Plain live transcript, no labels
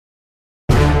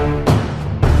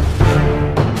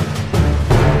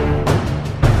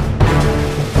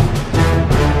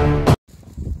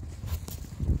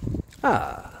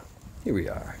Ah, here we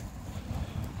are.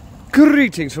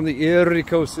 Greetings from the Erie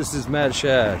Coast. This is Mad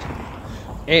Shad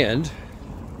and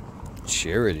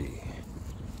Charity.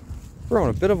 We're on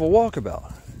a bit of a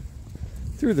walkabout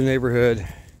through the neighborhood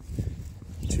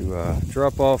to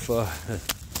drop off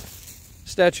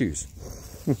statues.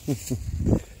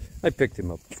 I picked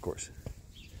him up, of course.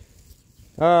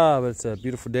 But it's a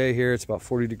beautiful day here. It's about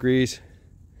 40 degrees.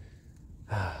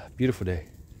 Beautiful day.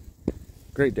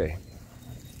 Great day.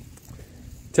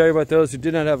 Tell you about those who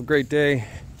did not have a great day.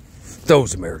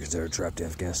 Those Americans that are trapped in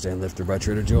Afghanistan, left there by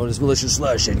Trader Joe and his malicious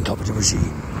slash and competent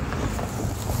machine.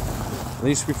 At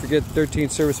least we forget 13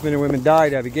 servicemen and women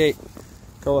died at the gate.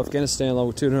 Call Afghanistan along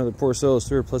with 200 other poor souls.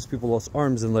 300 plus people lost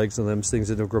arms and legs and limbs, things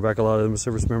that don't grow back. A lot of them are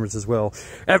service members as well.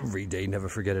 Every day, never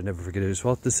forget it, never forget whose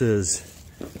fault this is.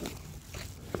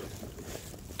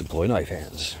 Deploy knife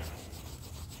hands.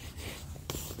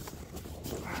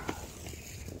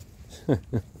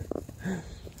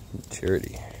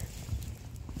 Charity.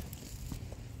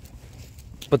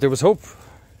 But there was hope.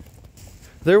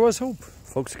 There was hope.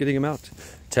 Folks getting him out.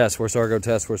 Task Force Argo,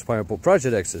 Task Force Pineapple,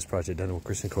 Project Exodus, Project Animal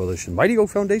Christian Coalition, Mighty Oak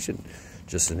Foundation,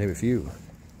 just to name a few.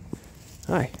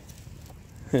 Hi.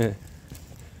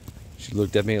 She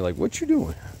looked at me like, what you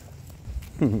doing?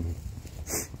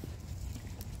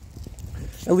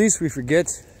 At least we forget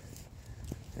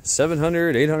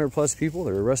 700, 800 plus people.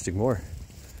 They're arresting more.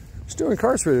 Still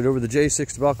incarcerated over the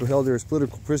J6 debacle held there as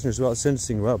political prisoners without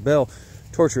sentencing, without bail,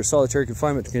 torture, solitary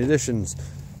confinement conditions,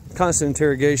 constant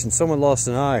interrogation. Someone lost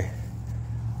an eye.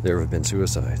 There have been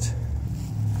suicides.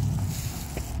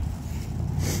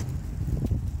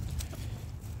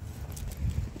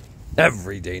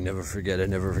 Every day, never forget it,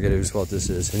 never forget whose fault this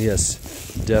is. And yes,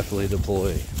 definitely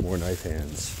deploy more knife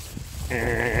hands.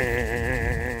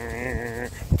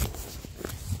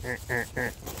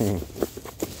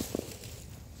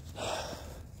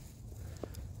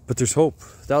 But there's hope.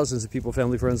 Thousands of people,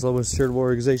 family, friends, loved ones, charitable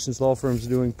organizations, law firms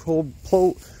doing pro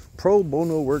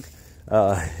bono work.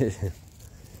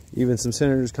 Even some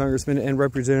senators, congressmen, and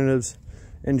representatives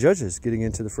and judges getting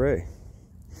into the fray.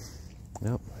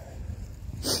 Yep.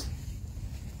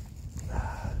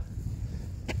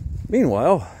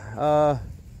 Meanwhile,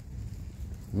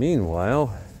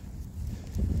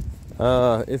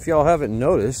 if y'all haven't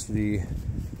noticed, they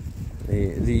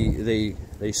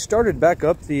started back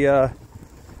up the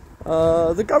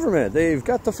government. They've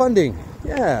got the funding.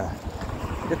 Yeah,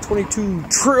 a $22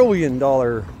 trillion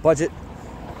budget,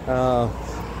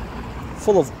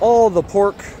 full of all the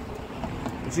pork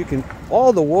that you can,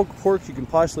 all the woke pork you can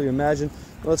possibly imagine.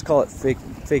 Let's call it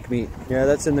fake meat. Yeah,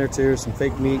 that's in there too. Some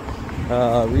fake meat,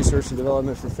 research and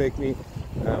development for fake meat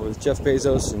with Jeff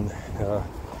Bezos and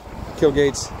Bill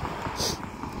Gates.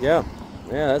 Yeah,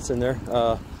 that's in there.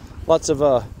 Lots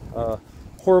of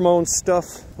hormone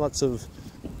stuff. Lots of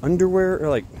underwear, or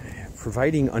like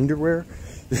providing underwear,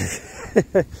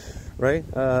 right?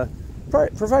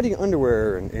 Providing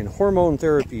underwear and hormone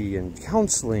therapy and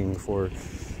counseling for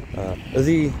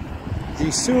the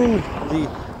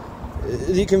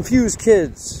confused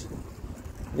kids.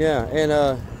 Yeah,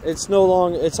 and it's no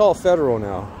longer, it's all federal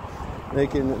now. They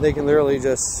can literally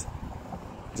just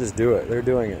do it. They're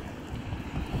doing it.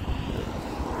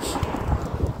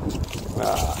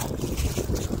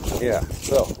 Yeah,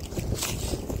 so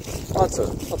lots of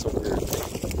weird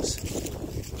things.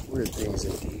 Weird things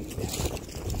indeed.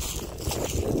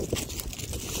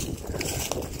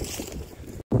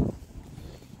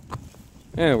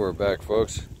 And we're back,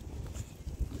 folks.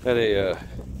 Had a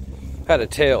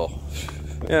tail.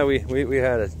 Yeah, we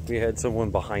had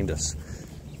someone behind us.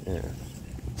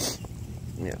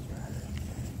 Yeah.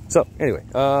 So anyway,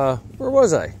 where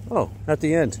was I? Oh, at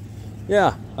the end.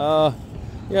 Yeah.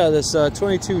 This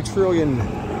 $22 trillion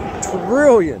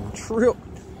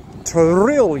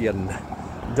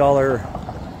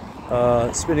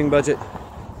spending budget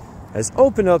has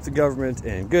opened up the government,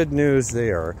 and good news,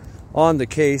 they are on the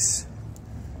case,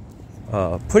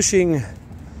 pushing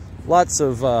lots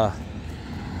of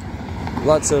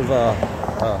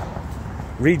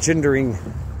regendering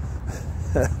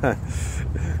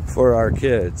for our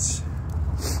kids.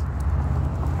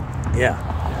 Yeah.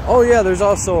 Oh yeah, there's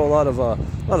also a lot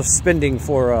of spending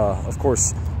for, of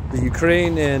course, the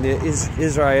Ukraine and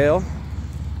Israel,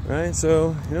 right?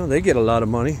 So they get a lot of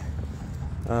money.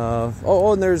 And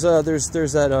there's that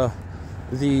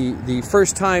the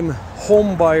first time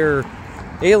home buyer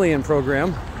alien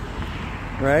program,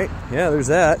 right? Yeah, there's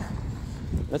that.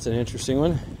 That's an interesting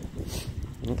one.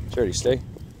 Charity, stay.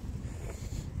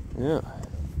 Yeah.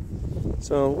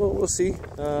 So we'll see.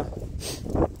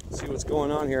 See what's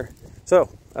going on here. So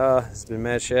it's been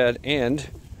Mad Shad and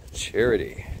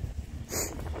Charity.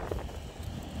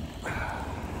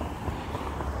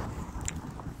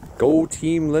 Go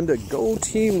Team Linda. Go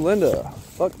Team Linda.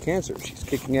 Fuck cancer. She's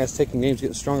kicking ass, taking names,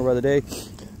 getting stronger by the day.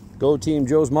 Go Team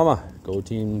Joe's Mama. Go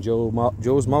Team Joe's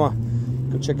Mama.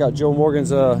 Go check out Joe Morgan's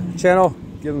channel.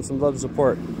 Give him some love and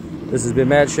support. This has been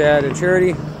Mad Shad and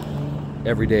Charity.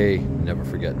 Every day, never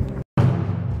forget.